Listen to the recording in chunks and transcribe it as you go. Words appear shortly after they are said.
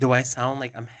Do I sound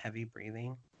like I'm heavy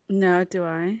breathing? No, do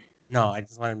I? No, I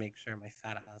just want to make sure my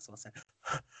fat ass wasn't.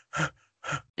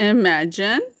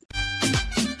 Imagine.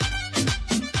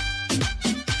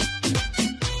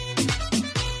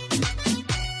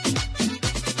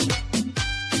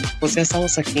 Pues ya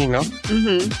estamos aquí, ¿no?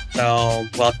 So,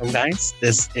 welcome, guys.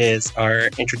 This is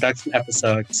our introduction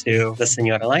episode to the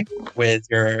Señora Life with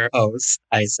your hosts,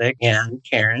 Isaac and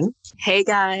Karen. Hey,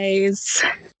 guys.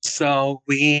 So,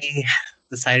 we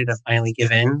decided to finally give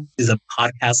in to the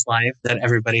podcast life that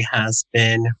everybody has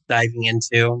been diving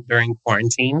into during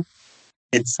quarantine.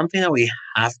 It's something that we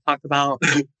have talked about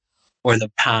for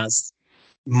the past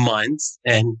months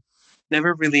and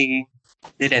never really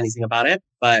did anything about it,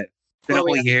 but it's been a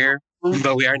whole year,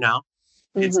 but we are now.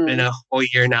 It's been a whole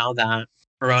year now that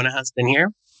Corona has been here,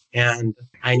 and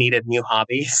I needed new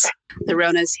hobbies. The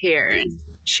Rona's here, and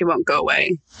she won't go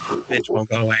away. Bitch won't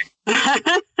go away.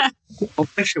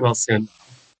 Hopefully she will soon,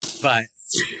 but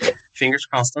fingers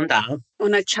crossed on that.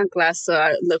 Una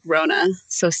chanclazo, look, Rona.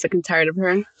 So sick and tired of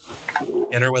her.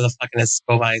 Get her with a fucking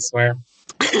escoba, I swear.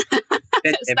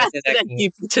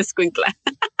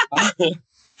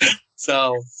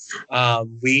 So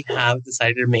we have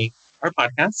decided to make our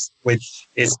podcast, which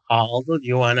is called,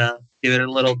 you want to give it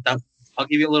a little, I'll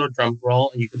give you a little drum roll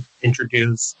and you can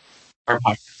introduce our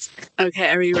podcast. Okay,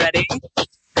 are you ready?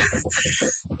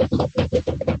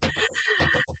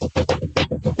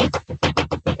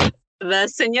 The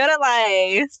Señora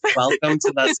Life. Welcome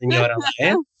to the Señora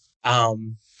Life.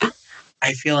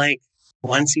 I feel like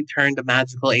once you turn the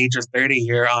magical age of 30,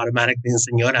 you're automatically a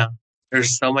señora.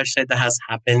 There's so much shit that has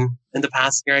happened in the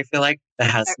past year, I feel like, that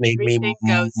has made me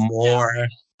more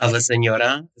of a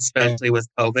señora, especially with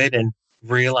COVID and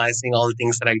realizing all the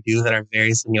things that I do that are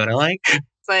very señora-like.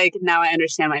 It's like, now I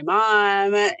understand my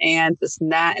mom and this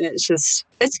and that, and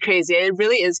it's crazy. It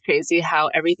really is crazy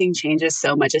how everything changes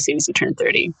so much as soon as you turn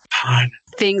 30. God.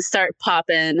 Things start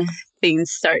popping,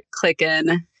 things start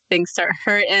clicking, things start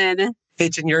hurting.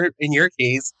 Bitch, in your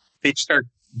case, things start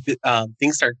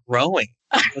growing.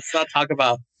 Let's not talk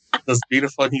about those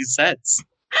beautiful new sets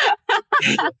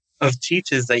of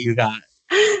chichis that you got.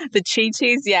 The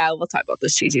chichis? Yeah, we'll talk about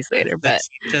those chichis later. The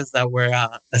chichis that were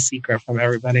a secret from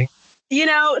everybody.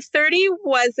 30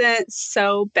 wasn't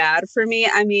so bad for me.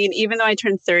 I mean, even though I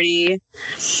turned 30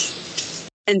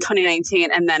 in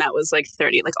 2019 and then I was like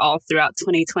 30, like all throughout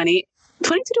 2020,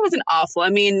 2020 wasn't awful. I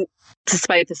mean,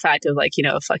 despite the fact of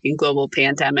a fucking global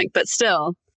pandemic, but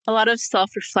still. A lot of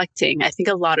self-reflecting. I think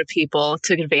a lot of people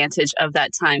took advantage of that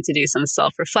time to do some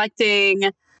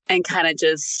self-reflecting and kind of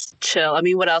just chill. I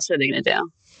mean, what else are they going to do?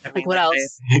 What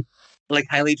else? Like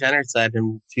Kylie Jenner said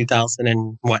in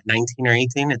 2019 or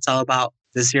 18, it's all about,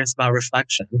 this year's about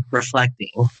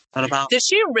reflecting. What about? Did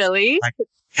she really?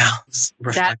 Yeah.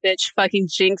 That bitch fucking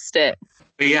jinxed it.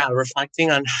 But yeah,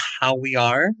 reflecting on how we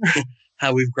are,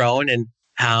 how we've grown, and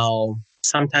how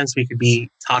sometimes we could be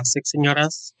toxic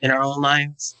señoras in our own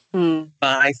lives. But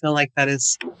I feel like that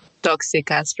is...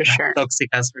 Tóxicas for sure.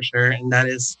 Tóxicas for sure. And that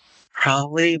is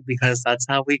probably because that's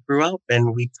how we grew up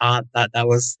and we thought that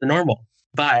was the normal.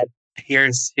 But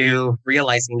here's to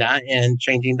realizing that and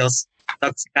changing those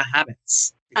toxic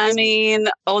habits. I mean,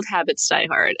 old habits die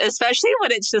hard, especially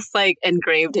when it's just like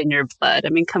engraved in your blood. I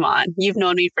mean, come on. You've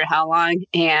known me for how long?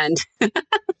 And...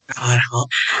 God,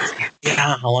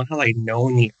 how long have I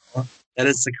known you? That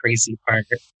is the crazy part.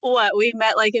 What? We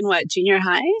met in junior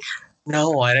high?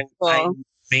 No, I didn't. I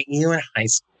met you in high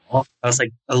school. I was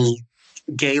like a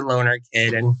gay loner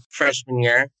kid in freshman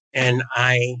year. And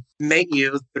I met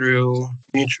you through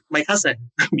my cousin,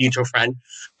 mutual friend.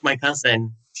 My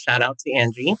cousin, shout out to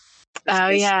Angie. Oh,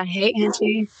 yeah. Hey,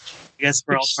 Angie. You guys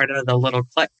were all part of the little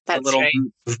clique. That's right.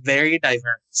 Very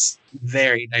diverse.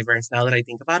 Very diverse now that I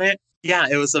think about it. Yeah,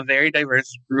 it was a very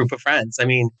diverse group of friends. I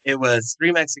mean, it was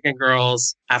 3 Mexican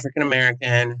girls, African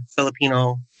American,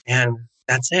 Filipino, and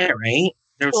that's it, right?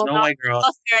 There was no white girl.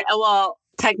 Well,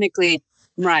 technically,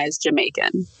 Mariah's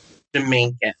Jamaican.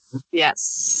 Jamaican.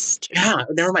 Yes. Yeah,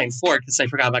 never mind. 4, because I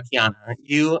forgot about Kiana.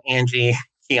 You, Angie,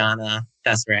 Kiana,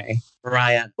 Desiree,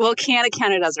 Mariah. Well, Kiana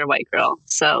counted as our white girl,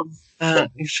 so.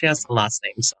 She has the last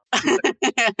name, so.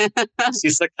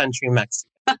 She's a country Mexican.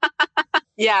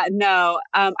 Yeah, no,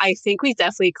 I think we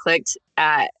definitely clicked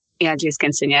at Angie's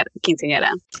quinceañera.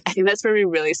 I think that's where we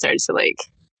really started to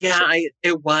Yeah,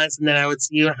 it was, and then I would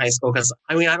see you in high school because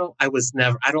I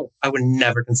would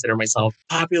never consider myself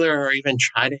popular or even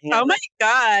try to hang out. Oh my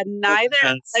God,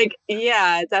 neither.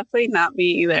 Yeah, definitely not me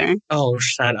either. Oh,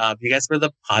 shut up! You guys were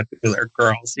the popular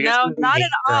girls. No, not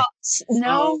at all.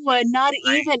 No, not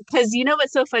even. Because you know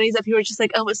what's so funny is that people are just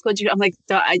like, "Oh, what school did you?" I'm like,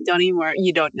 I don't even.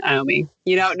 You don't know me.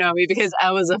 You don't know me because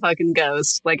I was a fucking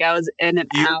ghost. Like I was in and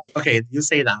out. Okay, you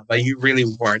say that, but you really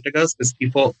weren't a ghost because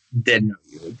people did know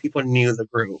you. People knew the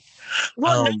group.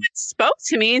 Well, no one spoke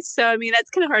to me, so I mean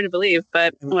that's kind of hard to believe,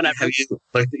 but whatever. Have you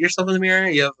looked at yourself in the mirror?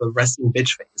 You have a resting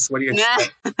bitch face. What do you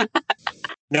expect?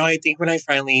 No, I think when I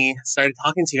finally started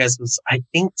talking to you guys was, I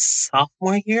think,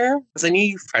 sophomore year. Because I knew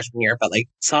you freshman year, but like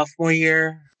sophomore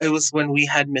year, it was when we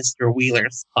had Mr.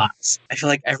 Wheeler's class. I feel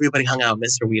like everybody hung out in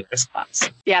Mr. Wheeler's class.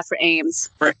 Yeah, for Ames.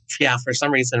 For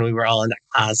some reason, we were all in that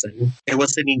class. And it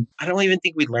wasn't even, I don't even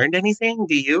think we learned anything.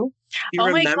 Do you?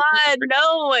 Oh my God,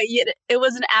 no. It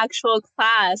was an actual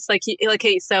class.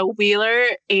 Okay, so Wheeler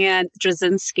and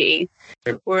Drzezinski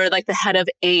were like the head of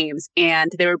Ames,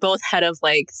 and they were both head of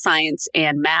like science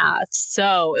and math.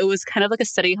 So it was kind of like a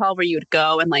study hall where you would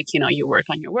go and like, you work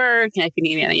on your work, and if you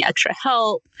need any extra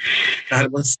help.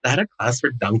 Was that a class for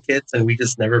dumb kids and we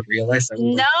just never realized that?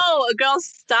 No, girl,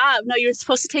 stop. No, you're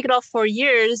supposed to take it all 4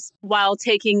 years while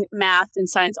taking math and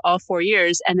science all 4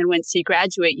 years. And then once you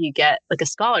graduate, you get like a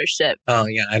scholarship. Oh,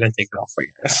 yeah. I didn't take it all 4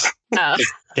 years. Oh.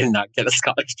 Did not get a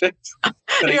scholarship.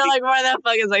 You're like, why the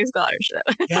fuck is like scholarship?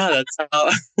 Yeah, that's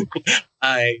how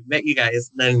I met you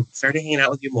guys and then started hanging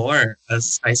out with you more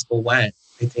as high school went.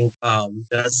 I think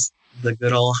just the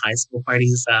good old high school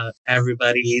parties that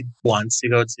everybody wants to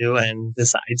go to and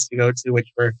decides to go to, which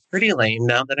were pretty lame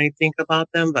now that I think about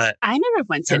them. But I never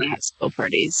went to any high school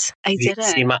parties. I didn't. You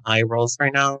see my eye rolls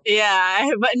right now?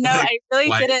 Yeah, but no, I really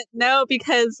didn't know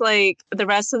because like the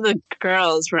rest of the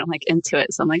girls weren't like into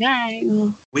it. So I'm like, all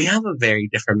right. We have a very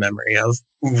different memory of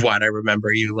what I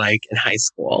remember you like in high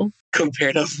school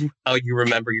compared to how you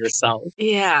remember yourself.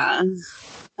 Yeah,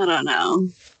 I don't know.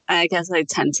 I guess I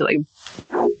tend to like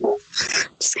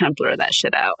just kind of blur that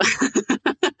shit out.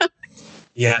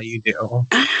 Yeah, you do.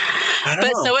 I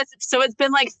don't know. So it's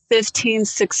been like 15,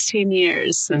 16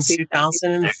 years since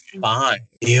 2005.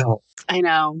 Ew. I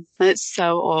know. It's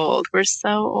so old. We're so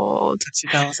old.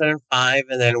 2005,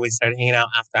 and then we started hanging out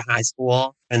after high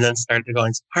school, and then started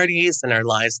going to parties, and our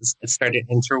lives started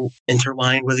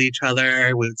intertwined with each other.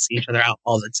 We would see each other out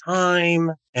all the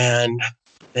time, and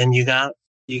then you got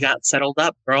settled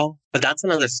up, girl. But that's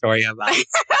another story about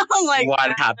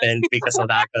what happened because of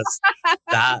that.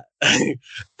 Because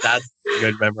that's a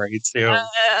good memory too.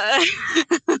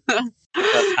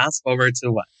 But fast forward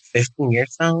to 15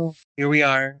 years now. Here we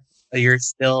are. You're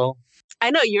still.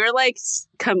 I know you're like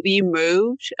you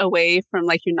moved away from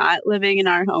like you're not living in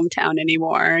our hometown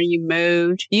anymore. You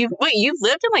moved. You've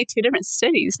lived in like 2 different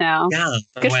cities now. Yeah,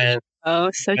 I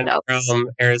went from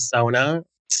Arizona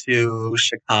to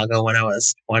Chicago when I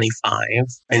was 25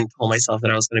 and told myself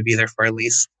that I was going to be there for at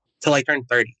least till I turned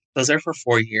 30. I was there for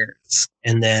 4 years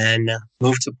and then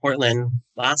moved to Portland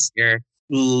last year,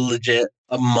 legit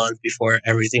a month before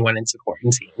everything went into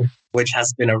quarantine, which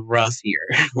has been a rough year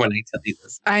when I tell you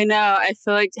this. I know. I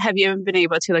feel like, have you ever been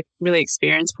able to like really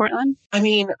experience Portland? I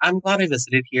mean, I'm glad I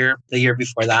visited here the year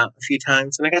before that a few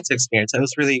times and I got to experience it.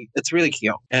 It's really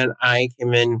cute. And I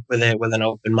came in with it with an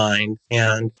open mind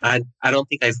and I don't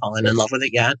think I've fallen in love with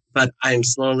it yet, but I'm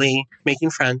slowly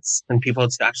making friends and people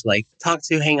to actually like talk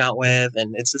to, hang out with.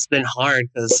 And it's just been hard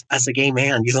because as a gay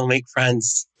man, you don't make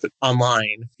friends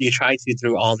online. You try to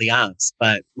through all the apps,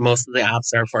 but most of the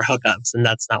apps are for hookups and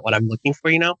that's not what I'm looking for,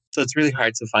 So it's really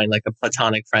hard to find like a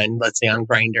platonic friend, let's say on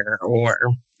Grindr or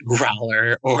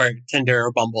Growler or Tinder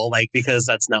or Bumble, like because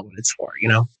that's not what it's for,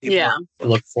 People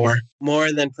look for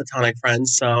more than platonic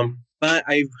friends. So, but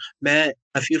I've met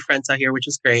a few friends out here, which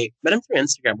is great. Met them through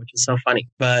Instagram, which is so funny.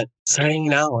 But starting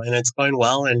now, and it's going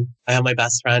well. And I have my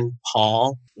best friend,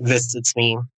 Paul, visits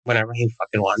me whenever he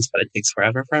fucking wants, but it takes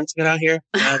forever for him to get out here.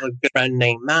 I have a good friend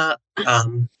named Matt.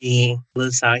 He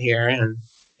lives out here and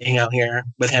hang out here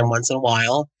with him once in a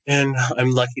while. And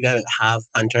I'm lucky to have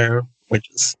Hunter, which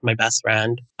is my best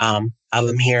friend, have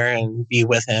him here and be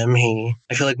with him.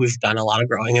 I feel like we've done a lot of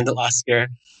growing in the last year.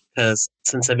 Because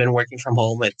since I've been working from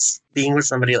home, it's being with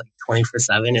somebody like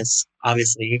 24/7 is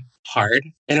obviously hard.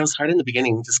 And it was hard in the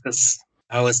beginning just because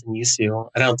I wasn't used to.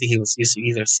 I don't think he was used to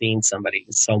either seeing somebody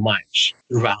so much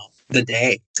throughout the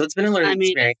day. So it's been a learning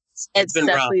experience. It's been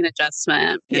definitely an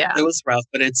adjustment. Yeah, it was rough,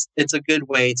 but it's a good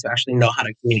way to actually know how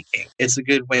to communicate. It's a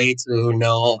good way to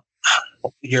know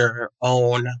your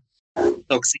own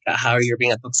toxica, how you're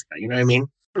being a toxica. You know what I mean?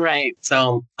 Right.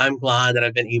 So I'm glad that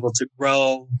I've been able to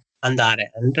grow on that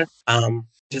end.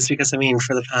 Just because,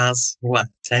 for the past,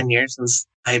 10 years since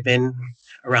I've been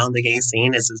around the gay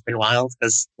scene, it's just been wild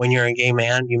because when you're a gay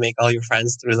man, you make all your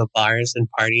friends through the bars and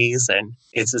parties, and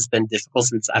it's just been difficult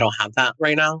since I don't have that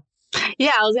right now.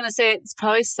 Yeah, I was gonna say it's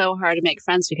probably so hard to make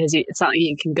friends because it's not like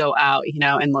you can go out,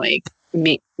 and like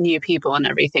meet new people and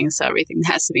everything. So everything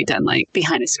has to be done like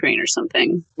behind a screen or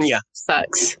something. Yeah.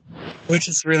 Sucks. Which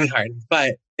is really hard,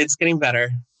 but it's getting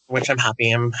better, which I'm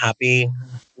happy. I'm happy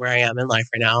where I am in life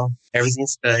right now.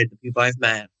 Everything's good. The people I've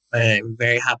met, I'm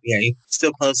very happy. I'm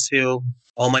still close to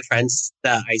all my friends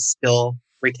that I still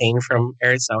retain from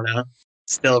Arizona.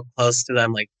 Still close to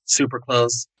them, like super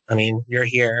close. I mean, you're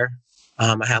here.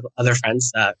 I have other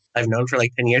friends that I've known for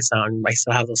like 10 years now, and I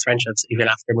still have those friendships even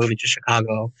after moving to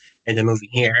Chicago and then moving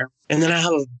here. And then I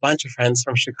have a bunch of friends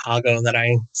from Chicago that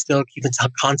I still keep in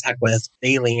contact with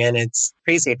daily. And it's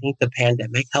crazy. I think the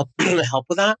pandemic helped help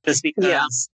with that, just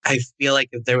because I feel like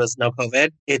if there was no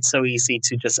COVID, it's so easy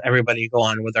to just everybody go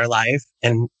on with their life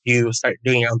and you start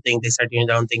doing your own thing. They start doing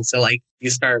their own thing. So like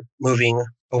you start moving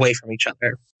away from each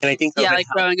other. And I think like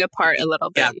growing apart a little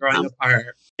bit. Yeah, growing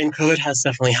apart. And COVID has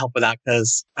definitely helped with that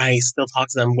because I still talk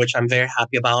to them, which I'm very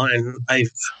happy about. And I've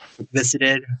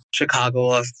visited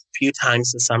Chicago a few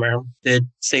times this summer, did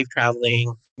safe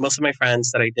traveling. Most of my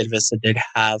friends that I did visit did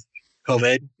have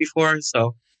COVID before.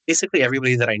 So basically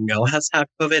everybody that I know has had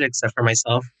COVID except for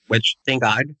myself, which thank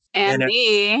God. And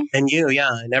me. And you,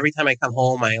 yeah. And every time I come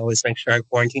home, I always make sure I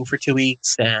quarantine for 2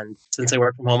 weeks. And since I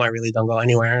work from home, I really don't go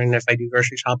anywhere. And if I do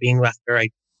grocery shopping after I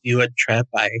do a trip,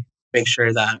 I make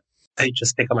sure that I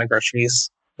just pick up my groceries,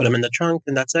 put them in the trunk,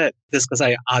 and that's it. Just because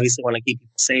I obviously want to keep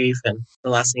people safe. And the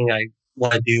last thing I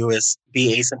want to do is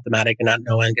be asymptomatic and not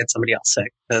know and get somebody else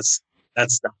sick. Because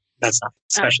that's not,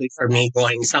 especially for me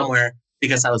going somewhere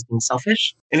because I was being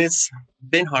selfish. And it's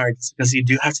been hard because you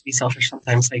do have to be selfish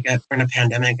sometimes. Like we're in a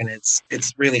pandemic and it's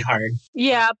really hard.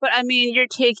 Yeah, but I mean, you're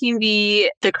taking the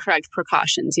correct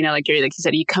precautions. Like you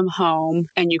said, you come home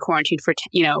and you quarantine for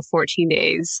 14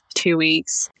 days, 2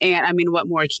 weeks, and I mean, what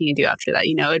more can you do after that?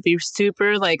 It'd be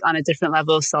super like on a different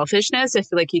level of selfishness. I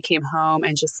feel like you came home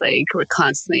and just like were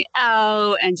constantly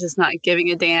out and just not giving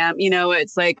a damn.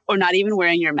 It's like, or not even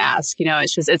wearing your mask.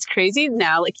 It's crazy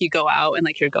now. Like you go out and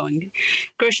like you're going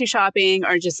grocery shopping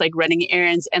or just like running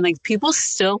errands and like people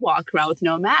still walk around with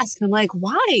no mask. And I'm like,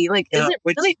 why? Like, is it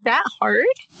really that hard?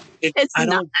 I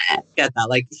don't get that.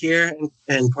 Like here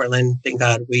in Portland, thank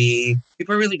God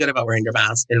people are really good about wearing their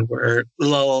mask and we're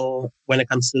low when it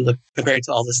comes to compared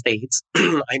to all the states.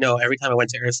 I know every time I went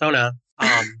to Arizona,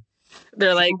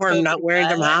 they're like, we're not wearing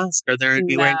their mask or they'd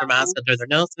be wearing their mask under their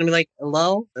nose and I'd be like,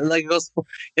 hello? And like it goes,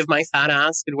 if my fat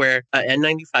ass could wear an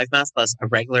N95 mask plus a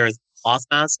regular cloth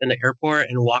mask in the airport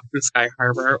and walk through Sky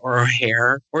Harbor or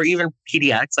O'Hare or even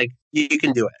PDX, like you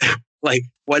can do it. Like,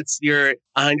 what's your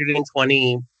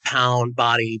 120-pound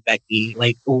body, Becky?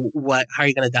 Like, what? How are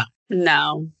you gonna die?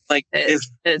 No, like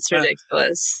it's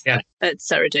ridiculous. Yeah, it's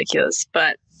so ridiculous.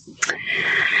 But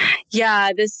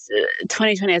yeah, this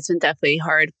 2020 has been definitely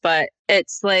hard. But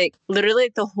it's like literally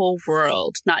like the whole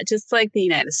world, not just like the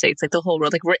United States, like the whole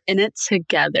world. Like we're in it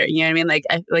together. You know what I mean?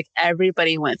 Like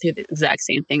everybody went through the exact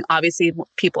same thing. Obviously,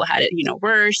 people had it,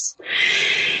 worse.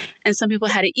 And some people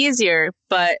had it easier,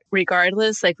 but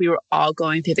regardless, like we were all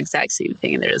going through the exact same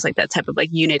thing. And there was like that type of like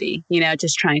unity,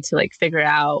 just trying to like figure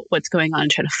out what's going on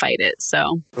and try to fight it.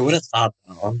 So who would have thought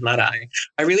though? Not I.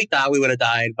 I really thought we would have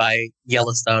died by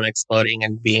Yellowstone exploding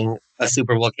and being a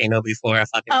super volcano before a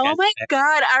fucking Oh my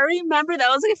God. I remember that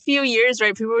was like a few years,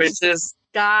 right? People were just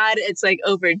God, it's like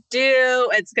overdue.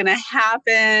 It's going to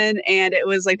happen. And it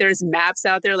was like, there's maps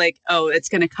out there like, oh, it's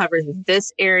going to cover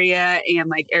this area. And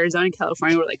like Arizona and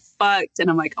California were like fucked. And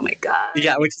I'm like, oh my God.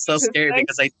 Yeah, which is so scary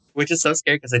because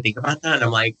I think about that. And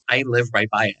I'm like, I live right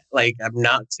by it. Like I'm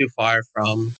not too far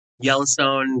from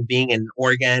Yellowstone, being in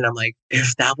Oregon. I'm like,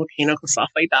 if that volcano goes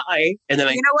off, I die. And then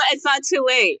you know what? It's not too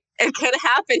late. It could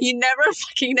happen. You never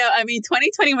fucking know. I mean,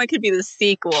 2021 could be the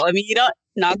sequel. I mean, you don't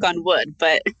knock on wood,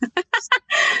 but.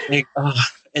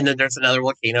 And then there's another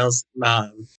volcano,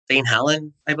 St.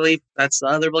 Helen, I believe. That's the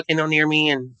other volcano near me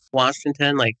in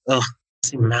Washington. Like,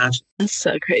 imagine. That's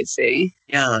so crazy.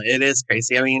 Yeah, it is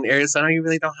crazy. I mean, Arizona, you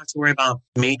really don't have to worry about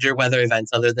major weather events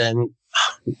other than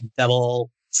devil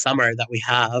summer that we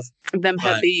have. Them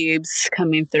Habibs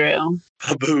coming through.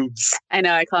 Haboobs. I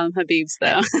know, I call them Habibs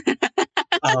though.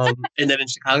 And then in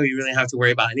Chicago, you really don't have to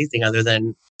worry about anything other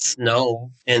than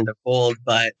snow and the cold.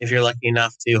 But if you're lucky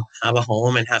enough to have a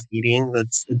home and have heating,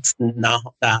 it's not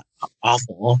that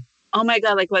awful. Oh my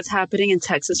God, like what's happening in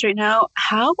Texas right now?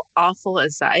 How awful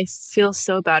is that? I feel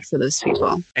so bad for those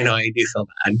people. I know, I do feel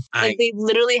bad. Like they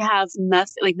literally have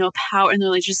nothing, like no power, and they're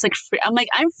like just like free. I'm like,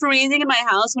 I'm freezing in my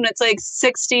house when it's like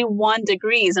 61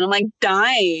 degrees, and I'm like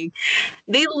dying.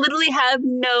 They literally have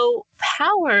no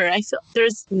power. I feel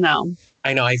there's no.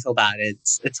 I know, I feel bad.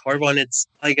 It's horrible, and it's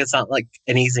like it's not like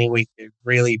anything we could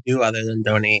really do other than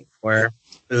donate for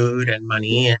food and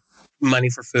money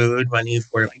for food, money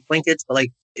for like blankets, but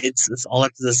like it's all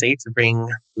up to the state to bring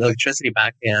the electricity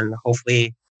back, and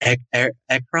hopefully ECRA,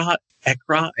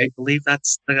 I believe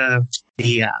that's the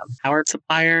power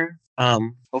supplier.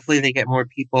 Hopefully they get more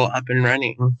people up and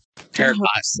running. So.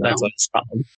 That's what it's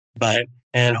called. But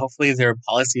and hopefully their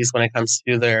policies when it comes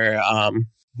to their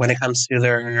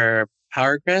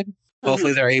power grid.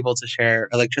 Hopefully they're able to share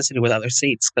electricity with other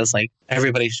states, because like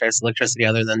everybody shares electricity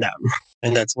other than them,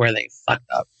 and that's where they fucked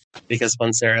up. Because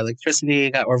once their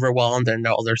electricity got overwhelmed and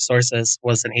all their sources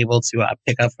wasn't able to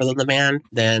pick up for the demand,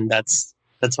 then that's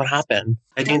what happened.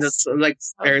 I think that's like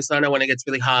Arizona when it gets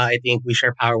really hot. I think we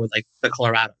share power with like the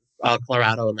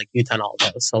Colorado and like Utah and all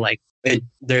of those. So like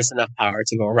there's enough power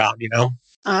to go around, you know.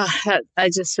 I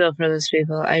just feel for those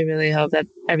people. I really hope that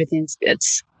everything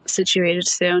gets situated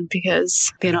soon,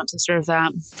 because they don't deserve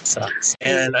that. Sucks.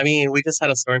 And I mean, we just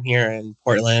had a storm here in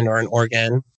Portland or in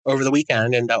Oregon over the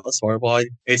weekend, and that was horrible.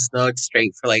 It snowed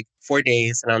straight for like 4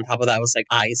 days, and on top of that was like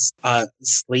ice,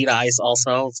 sleet ice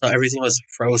also. So everything was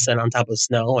frozen on top of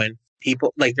snow, and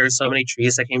people, like there's so many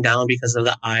trees that came down because of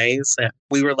the ice. And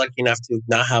we were lucky enough to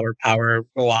not have our power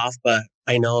go off, but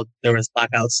I know there was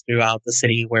blackouts throughout the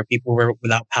city where people were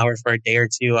without power for a day or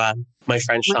two. My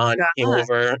friend Sean came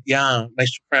over. Yeah,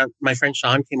 my friend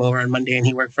Sean came over on Monday, and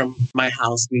he worked from my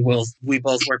house. We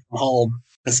both worked from home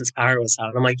because his power was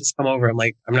out. I'm like, just come over. I'm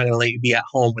like, I'm not gonna let you be at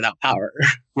home without power.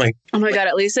 I'm like, oh my God,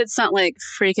 at least it's not like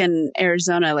freaking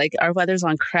Arizona. Like our weather's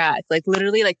on crack. Like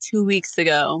literally like 2 weeks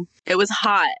ago, it was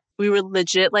hot. We were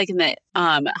legit like in the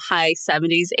high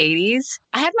 70s, 80s.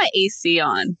 I had my AC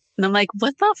on. And I'm like,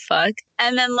 what the fuck?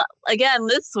 And then again,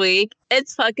 this week,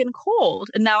 it's fucking cold.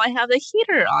 And now I have the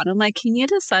heater on. I'm like, can you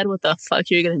decide what the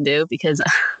fuck you're going to do? Because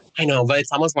I know, but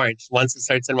it's almost March. Once it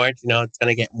starts in March, you know, it's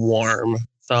going to get warm.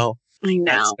 So I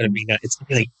know. It's going to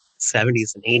be like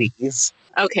 70s and 80s.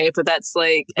 Okay, but that's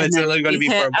like... But it's only going to be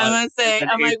for a month.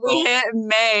 I'm like, we hit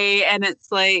May, and it's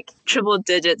like triple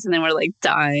digits, and then we're like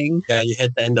dying. Yeah, you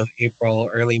hit the end of April,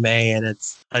 early May, and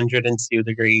it's 102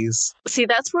 degrees. See,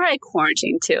 that's where I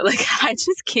quarantine too. Like, I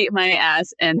just keep my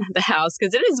ass in the house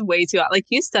because it is way too hot. Like,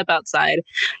 you step outside,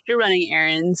 you're running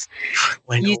errands,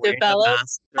 you develop...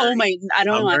 Oh my... I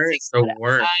don't want to think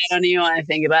about it. I don't even want to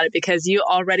think about it, because you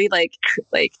already like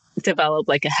develop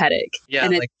like a headache. Yeah,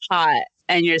 and it's hot.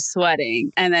 And you're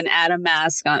sweating, and then add a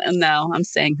mask on. No, I'm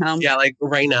staying home. Yeah, like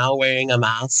right now, wearing a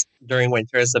mask during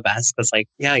winter is the best, because, like,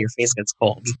 yeah, your face gets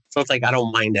cold. So it's like, I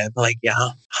don't mind it. But, like, yeah,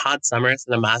 hot summers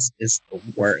and a mask is the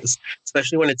worst,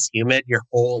 especially when it's humid. Your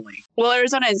whole, like... Well,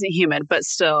 Arizona isn't humid, but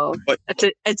still,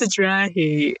 it's a dry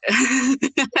heat.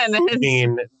 And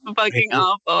it's fucking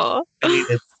awful. I mean,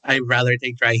 I'd rather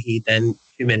take dry heat than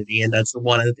humidity, and that's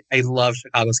one of the... I love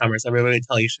Chicago summers. Everybody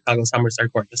tell you Chicago summers are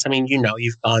gorgeous. I mean, you know,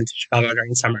 you've gone to Chicago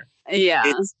during summer. Yeah.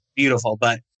 It's beautiful,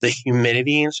 but the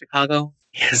humidity in Chicago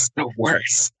is the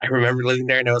worst. I remember living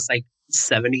there, and it was like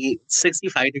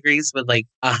 65 degrees with like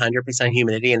 100%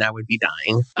 humidity, and I would be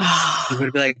dying. You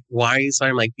would be like, why are you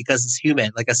sweating? I'm like, because it's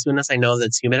humid. Like, as soon as I know that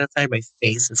it's humid outside, my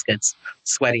face just gets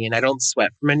sweaty, and I don't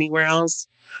sweat from anywhere else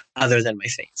other than my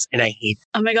face, and I hate it.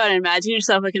 Oh my God, imagine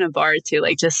yourself like in a bar too,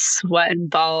 like just sweating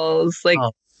balls. Like,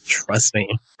 trust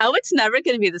me. Oh, it's never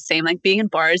going to be the same. Like being in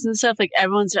bars and stuff, like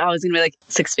everyone's always going to be like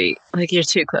 6 feet. Like you're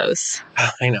too close.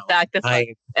 I know. Back the fuck.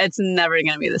 It's never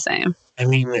going to be the same. I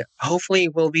mean, hopefully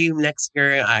it will be next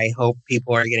year. I hope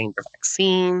people are getting their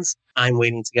vaccines. I'm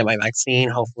waiting to get my vaccine.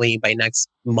 Hopefully by next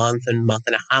month and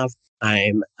a half,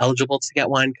 I'm eligible to get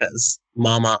one, because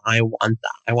mama, I want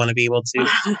that. I want to be able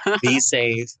to be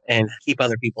safe and keep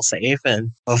other people safe, and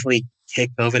hopefully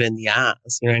kick COVID in the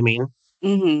ass. You know what I mean?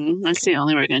 Mm-hmm. That's the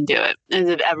only way we're going to do it. Is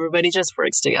if everybody just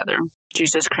works together.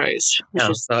 Jesus Christ.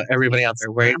 No, so everybody out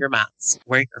there, wear your masks.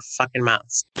 Wear your fucking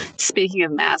mask. Speaking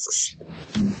of masks,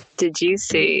 did you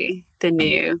see the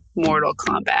new Mortal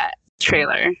Kombat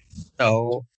trailer?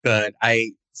 So good.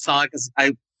 I saw it because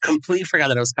I completely forgot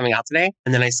that it was coming out today.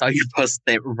 And then I saw you post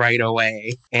it right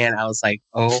away. And I was like,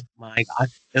 oh my God.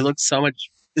 It looks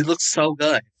so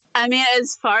good. I mean,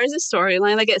 as far as the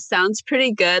storyline, like it sounds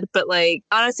pretty good, but like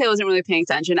honestly, I wasn't really paying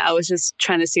attention. I was just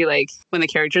trying to see like when the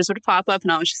characters would pop up,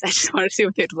 and I just wanted to see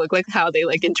what they would look like, how they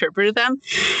like interpreted them.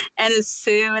 And as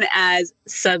soon as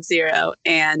Sub-Zero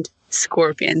and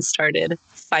Scorpion started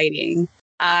fighting,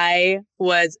 I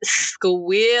was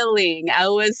squealing. I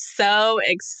was so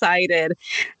excited.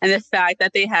 And the fact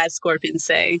that they had Scorpion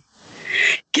say,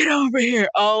 "Get over here."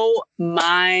 Oh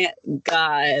my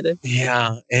God.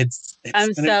 Yeah,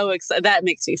 I'm so excited. That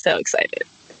makes me so excited.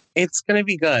 It's gonna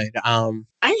be good.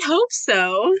 I hope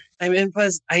so. I mean,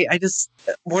 plus, I just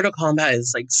Mortal Kombat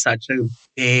is like such a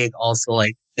big, also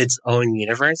like its own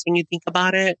universe when you think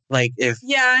about it. Like,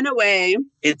 Yeah, in a way,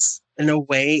 it's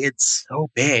so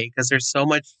big because there's so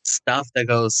much stuff that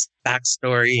goes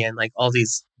backstory and like all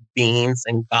these beings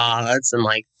and gods and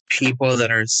like people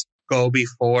that go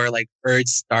before like Earth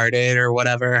started or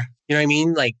whatever. You know what I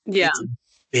mean? Like, yeah. It's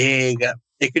big.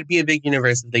 It could be a big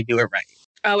universe if they do it right.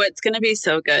 Oh, it's gonna be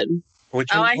so good.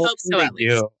 I hope so. At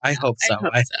least I hope so.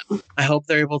 I hope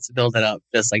they're able to build it up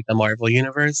just like the Marvel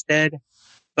universe did.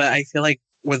 But I feel like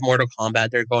with Mortal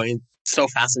Kombat, they're going so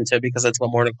fast into it because that's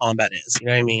what Mortal Kombat is. You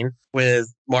know what I mean? With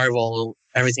Marvel,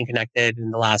 everything connected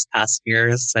in the past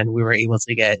years, and we were able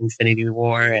to get Infinity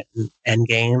War and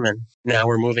Endgame, and now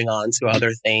we're moving on to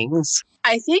other things.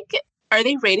 I think, are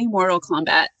they rating Mortal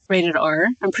Kombat rated R?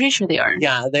 I'm pretty sure they are.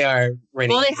 Yeah, they are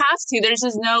rated. Well, they have to. There's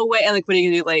just no way. Like, what are you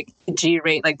gonna do? Like, G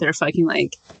rate? Like, they're fucking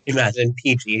like. Imagine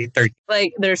PG 13.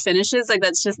 Like, their finishes? Like,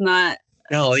 that's just not.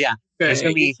 No, yeah. There's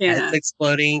going to be heads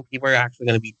exploding. People are actually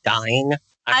going to be dying.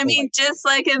 I mean, just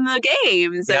like in the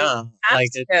games. Yeah.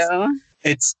 Like,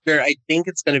 it's there. I think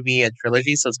it's going to be a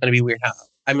trilogy, so it's going to be weird how.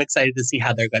 I'm excited to see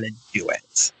how they're going to do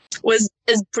it.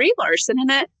 Is Brie Larson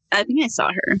in it? I think I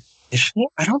saw her. Is she?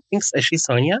 I don't think so. Is she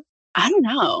Sonya? I don't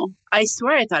know. I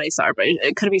swear I thought I saw her, but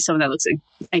it could be someone that looks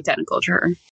identical to her.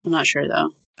 I'm not sure,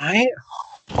 though. I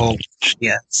hope she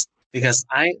is, because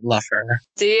I love her.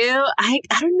 Do you? I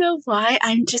don't know why.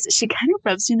 She kind of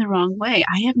rubs me the wrong way.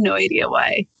 I have no idea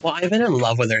why. Well, I've been in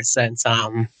love with her since,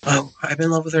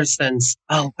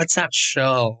 what's that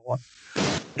show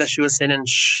that she was in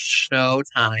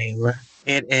Showtime?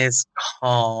 It is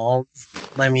called,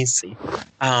 let me see.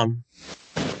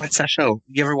 What's that show?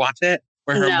 You ever watch it?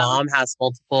 Where her mom has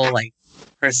multiple, like,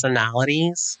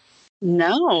 personalities?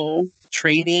 No.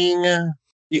 Trading,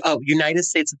 United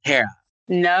States of Terra.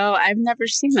 No, I've never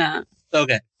seen that. So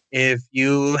good. If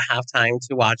you have time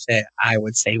to watch it, I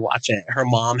would say watch it. Her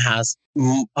mom has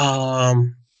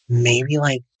maybe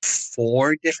like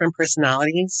 4 different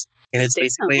personalities. And it's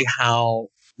basically how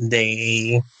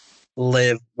they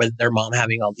live with their mom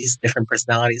having all these different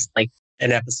personalities. Like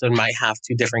an episode might have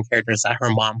 2 different characters that her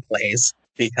mom plays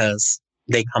because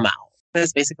they come out. And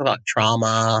it's basically about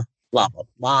trauma, blah, blah,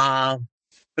 blah.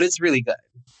 But it's really good.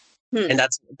 And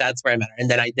that's where I met her. And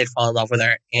then I did fall in love with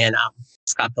her in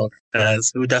Scott Pilgrim.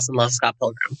 Because who doesn't love Scott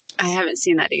Pilgrim? I haven't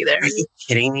seen that either. Are you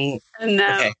kidding me?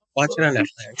 No. Okay, watch it on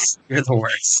Netflix. You're the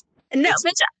worst. No,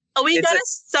 but we gotta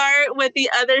start with the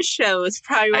other shows.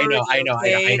 I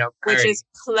know. Which is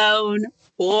Clone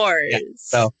Wars. Yeah.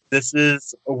 So this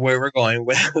is where we're going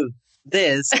with.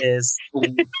 This is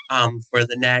for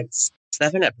the next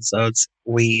 7 episodes.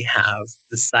 We have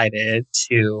decided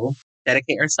to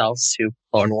dedicate ourselves to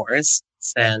Clone Wars,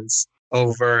 since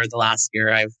over the last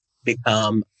year I've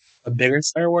become a bigger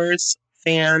Star Wars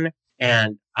fan,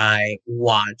 and I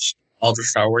watched all the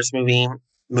Star Wars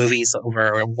movies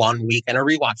over 1 week, and I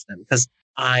rewatched them because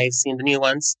I've seen the new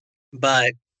ones,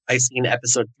 but I've seen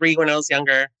episode 3 when I was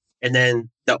younger, and then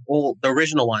the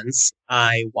original ones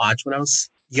I watched when I was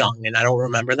young, and I don't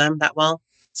remember them that well,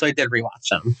 so I did rewatch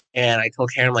them. And I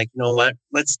told Karen, like, you know what,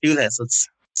 let's do this. Let's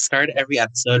start every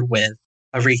episode with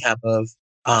a recap of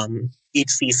each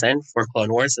season for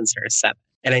Clone Wars, since there's 7.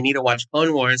 And I need to watch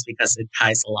Clone Wars because it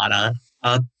ties a lot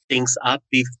of things up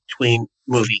between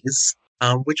movies.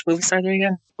 Which movies are there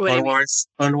again? Clone Wars.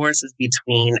 Clone Wars is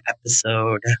between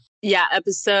episode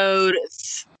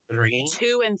 3,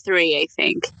 2 and 3, I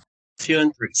think. 2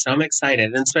 and 3. So I'm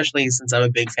excited, and especially since I'm a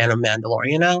big fan of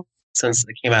Mandalorian now, since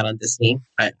it came out on Disney.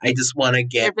 I just want to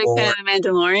get You're a big fan of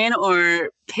Mandalorian or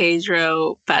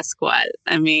Pedro Pascal?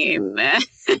 I mean... I'm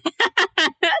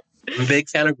a big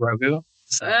fan of Grogu.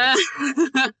 So.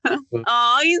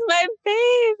 Oh, he's my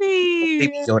baby.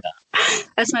 Baby Yoda.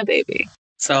 That's my baby.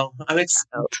 So I'm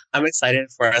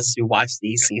excited for us to watch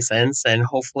these seasons, and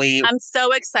hopefully... I'm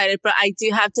so excited, but I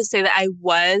do have to say that I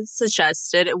was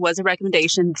suggested, it was a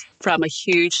recommendation from a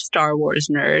huge Star Wars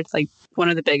nerd, like one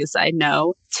of the biggest I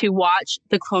know, to watch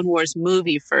the Clone Wars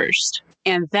movie first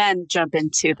and then jump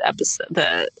into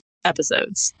the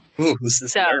episodes. Ooh, who's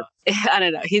this nerd? I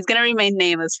don't know. He's going to remain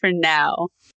nameless for now,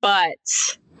 but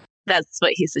that's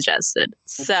what he suggested.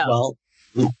 So,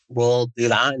 well, we'll do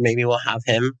that, and maybe we'll have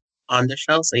him on the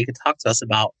show so he could talk to us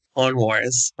about Clone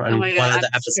Wars on one of the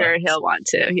episodes. Sure, he'll want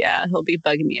to. Yeah, he'll be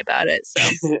bugging me about it.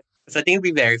 So because I think it'd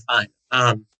be very fun.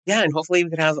 Yeah, and hopefully we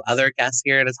could have other guests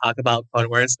here to talk about Clone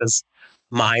Wars because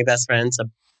my best friend's a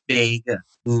big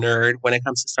nerd when it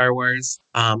comes to Star Wars.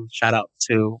 Shout out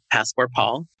to Passport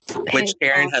Paul, which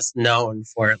Karen has known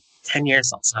for 10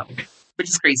 years also, which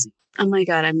is crazy. Oh my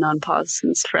God, I've known Paul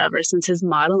since forever, since his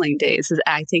modeling days, his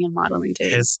acting and modeling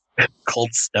days. His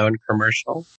Cold Stone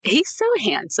commercial. He's so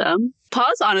handsome.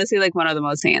 Paul's honestly like one of the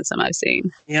most handsome I've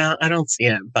seen. Yeah, I don't see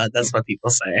it, but that's what people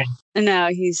say. No,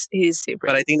 he's super.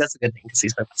 But I think that's a good thing because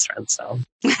he's my best friend, so.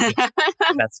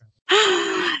 That's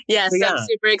right. Yeah, so I'm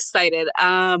super excited.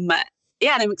 Yeah,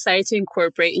 and I'm excited to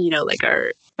incorporate, like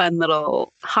our fun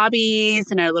little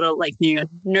hobbies and our little like new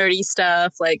nerdy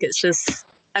stuff. Like it's just,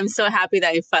 I'm so happy that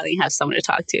I finally have someone to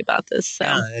talk to about this. So.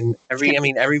 Yeah, and every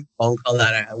phone call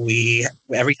that every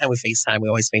time we FaceTime, we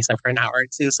always FaceTime for an hour or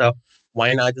two. So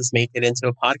why not just make it into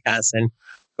a podcast and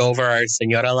go over our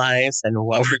Señora Lives and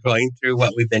what we're going through,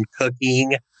 what we've been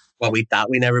cooking, what we thought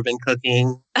we never been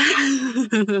cooking.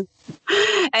 And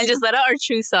just let out our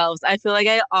true selves. I feel like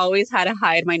I always had to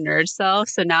hide my nerd self.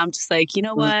 So now I'm just like, you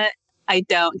know what? I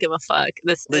don't give a fuck.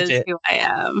 This Legit. Is who I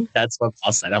am. That's what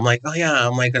Paul said. I'm like, oh yeah,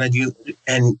 I'm going to do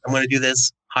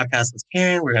this podcast with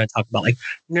Karen. We're going to talk about like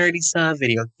nerdy stuff,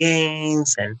 video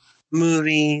games and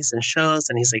movies and shows.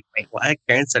 And he's like, wait, what?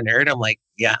 Karen's a nerd? I'm like,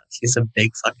 yeah, she's a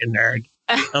big fucking nerd.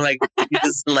 I'm like,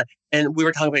 and we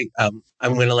were talking about,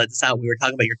 I'm going to let this out. We were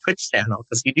talking about your Twitch channel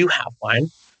because you do have one.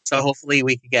 So hopefully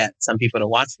we could get some people to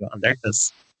watch you on there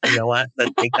because you know what?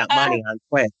 Let's make that money on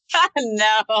Twitch.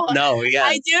 No, yeah.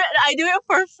 I do it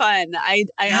for fun. I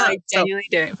genuinely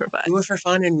do it for fun. Do it for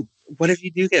fun. And what if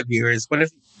you do get viewers? What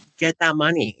if you get that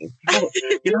money?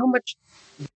 You know how much,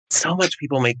 so much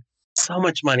people make so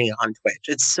much money on Twitch.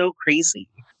 It's so crazy.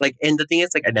 Like, and the thing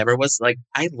is, like, I never was like,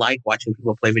 I like watching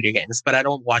people play video games, but I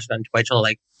don't watch it on Twitch.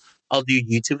 I'll do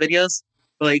YouTube videos.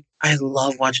 But like, I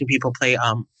love watching people play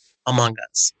Among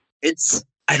Us.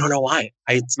 I don't know why.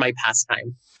 It's my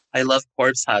pastime. I love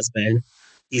Corpse Husband.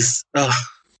 I love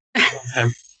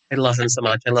him. I love him so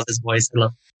much. I love his voice. I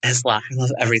love his laugh. I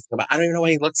love everything about I don't even know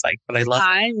what he looks like, but I love him.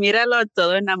 Ay, míralo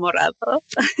todo enamorado.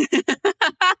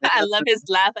 I love his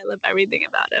laugh. I love everything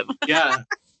about him. Yeah.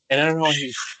 And I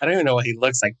don't even know what he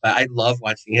looks like, but I love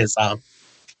watching his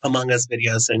Among Us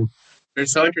videos, and they're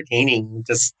so entertaining,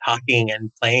 just talking and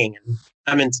playing, and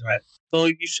I'm into it. So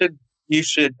you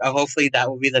should hopefully that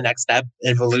will be the next step,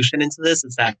 evolution into this,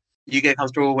 is that you get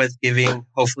comfortable with giving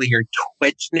hopefully your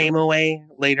Twitch name away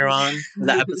later on in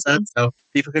the episode so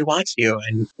people could watch you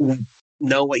and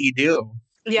know what you do.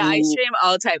 Yeah, I stream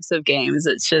all types of games.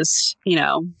 It's just,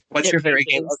 What's your favorite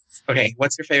game? Okay,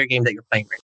 what's your favorite game that you're playing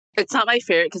right now? It's not my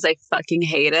favorite because I fucking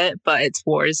hate it, but it's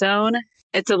Warzone.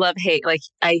 It's a love-hate. Like,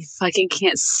 I fucking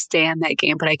can't stand that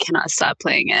game, but I cannot stop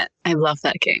playing it. I love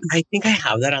that game. I think I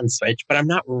have that on Switch, but I'm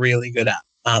not really good at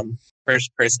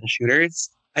first-person shooters.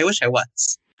 I wish I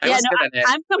was.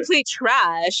 I'm complete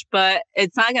trash, but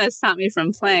it's not going to stop me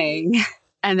from playing.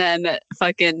 And then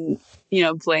fucking,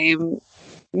 blame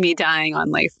me dying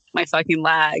on like my fucking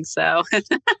lag. So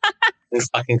it's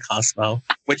fucking Cosmo,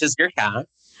 which is your cat,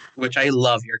 which I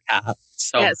love your cat.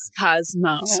 So yes,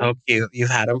 Cosmo. So cute. You've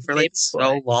had him for like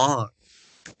so long.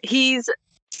 He's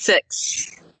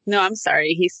 6. No, I'm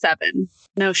sorry. He's 7.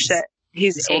 No shit.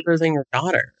 He's 8. older than your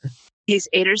daughter. He's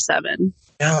 8 or 7.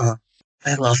 Yeah.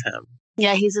 I love him.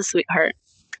 Yeah, he's a sweetheart.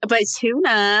 But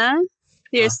Tuna,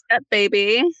 your step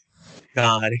baby.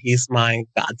 God, he's my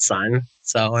godson.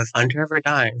 So if Hunter ever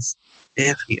dies,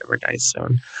 if he ever dies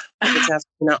soon, I get to have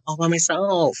Tuna all by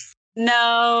myself.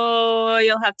 No,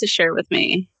 you'll have to share with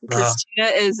me. Because Tuna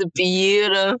is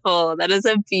beautiful. That is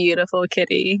a beautiful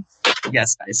kitty.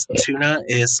 Yes, guys. Tuna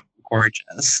is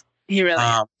gorgeous. He really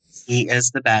is. He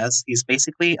is the best. He's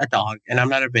basically a dog. And I'm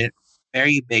not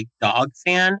very big dog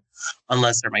fan,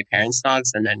 unless they're my parents'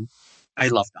 dogs, and then I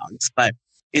love dogs. But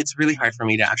it's really hard for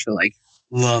me to actually like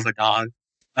love a dog.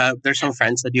 There's some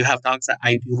friends that do have dogs that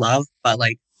I do love, but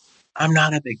like I'm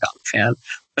not a big dog fan.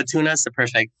 But Tuna is the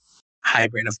perfect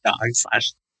hybrid of dog /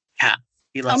 cat.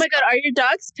 Oh my god,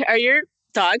 are your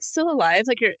dogs still alive?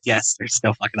 Like Yes, they're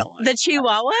still fucking alive. The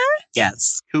Chihuahua?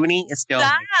 Yes, Cooney is still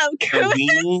alive. Cooney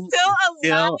is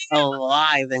still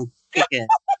alive and kicking.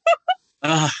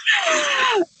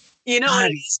 You know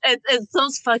what? It's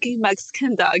those fucking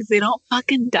Mexican dogs. They don't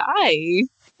fucking die.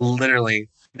 Literally.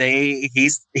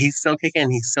 He's still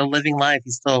kicking. He's still living life.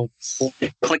 He's still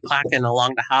click-clacking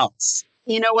along the house.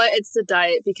 You know what? It's the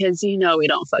diet because we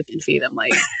don't fucking feed them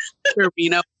like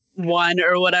Purina 1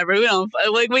 or whatever. We don't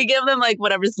we give them like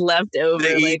whatever's left over.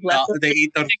 They eat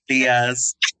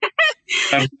tortillas.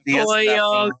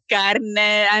 Pollo, carne.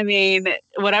 I mean,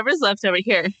 whatever's left over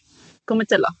here.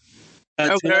 Cómetelo.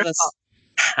 Tuna does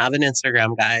have an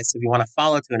Instagram, guys. If you want to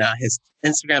follow Tuna, his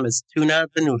Instagram is Tuna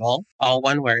the Noodle, all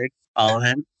one word. Follow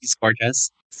him. He's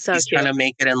gorgeous. So He's cute. trying to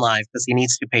make it in life because he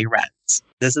needs to pay rent.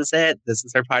 This is it. This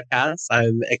is our podcast.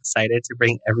 I'm excited to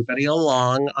bring everybody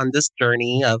along on this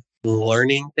journey of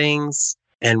learning things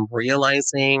and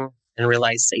realizing and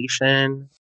realization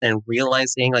and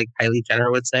realizing, like Kylie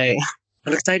Jenner would say.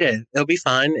 I'm excited. It'll be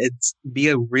fun. It's be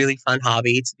a really fun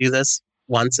hobby to do this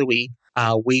once a week.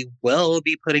 We will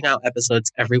be putting out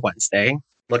episodes every Wednesday.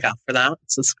 Look out for that.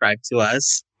 Subscribe to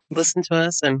us. Listen to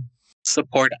us and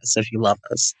support us if you love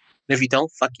us. And if you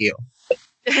don't, fuck you.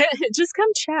 Just come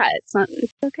chat. It's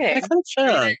okay. Yeah, come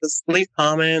chat. Just leave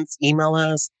comments, email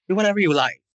us, do whatever you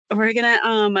like. We're gonna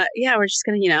we're just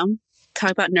gonna, talk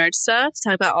about nerd stuff,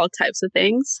 talk about all types of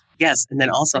things. Yes, and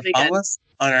then also follow us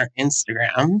on our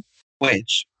Instagram,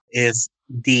 which is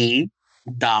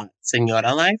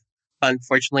the.Señora Life.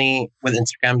 Unfortunately, with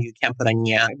Instagram, you can't put a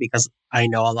ña because I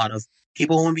know a lot of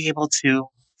people won't be able to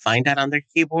find that on their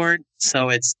keyboard. So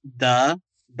it's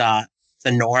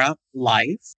the.Señora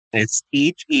Life. It's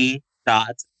THE.SENORALIF.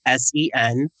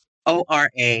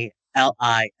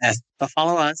 So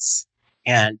follow us,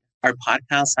 and our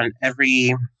podcast on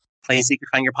every place you can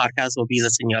find your podcast will be the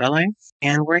Señora Life.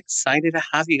 And we're excited to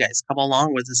have you guys come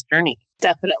along with this journey.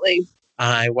 Definitely.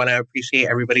 I want to appreciate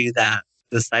everybody that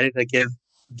decided to give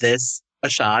this a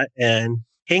shot and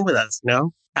hang with us,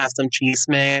 have some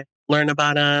chisme, learn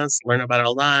about us, learn about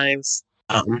our lives.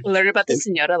 Learn about the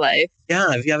Señora Life.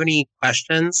 Yeah, if you have any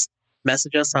questions,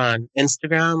 message us on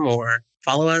Instagram or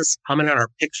follow us, comment on our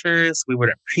pictures. We would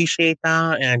appreciate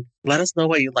that. And let us know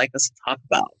what you'd like us to talk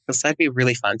about, because that'd be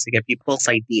really fun to get people's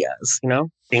ideas,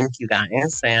 Thank you,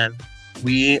 guys. And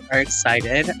we are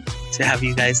excited to have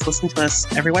you guys listen to us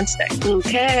every Wednesday.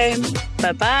 Okay.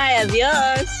 Bye-bye.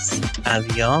 Adios.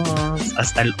 Adiós.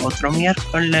 Hasta el otro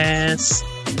miércoles.